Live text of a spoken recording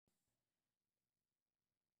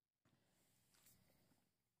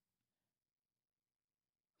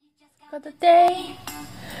For the day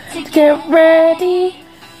to get ready.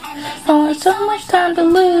 Only so much time to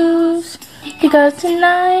lose. Because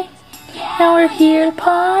tonight, now we're here to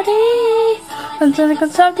party. And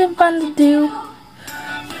something fun to do.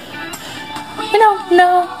 We don't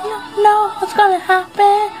know what's gonna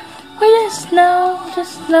happen. We just know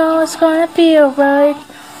it's gonna be alright.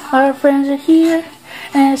 Our friends are here,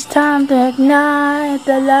 and it's time to ignite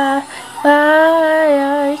the lights.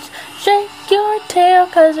 Shake your tail,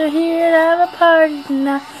 cause we're here to have a party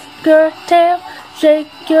tonight. Your tail, shake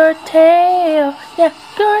your tail. Yeah,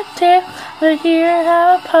 your tail, we're here to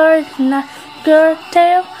have a party tonight. Your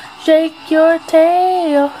tail, shake your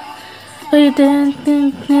tail. We didn't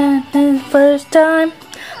think the first time.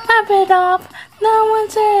 Laugh it off, no one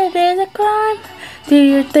said it is a crime. Do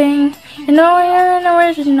your thing, you know you're an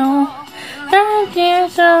original. You're here,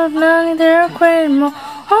 so none they're incredible.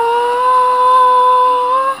 Oh,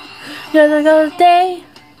 just another day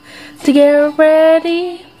to get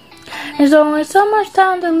ready. There's only so much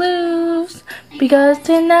time to lose. Because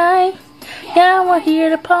tonight, yeah, we're here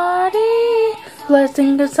to party. Let's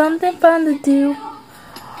think of something fun to do.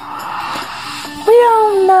 We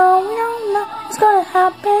don't know what's gonna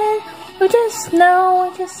happen. We just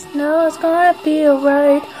know it's gonna be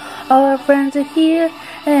alright. All our friends are here,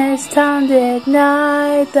 and it's time to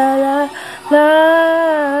ignite the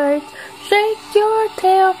light. Shake your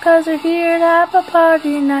tail, cause we're here to have a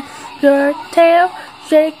party tonight. Your tail,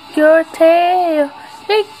 shake your tail.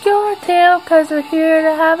 Shake your tail, cause we're here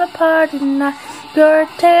to have a party tonight. Your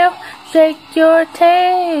tail, shake your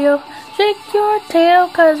tail. Shake your tail,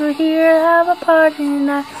 cause we're here to have a party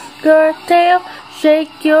tonight. Your tail,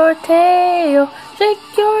 shake your tail.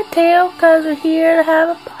 Shake your tail, cause we're here to have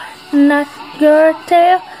a party tonight. Your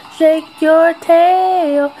tail, shake your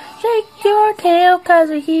tail. Shake your tail, cause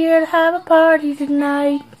we're here to have a party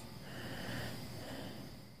tonight.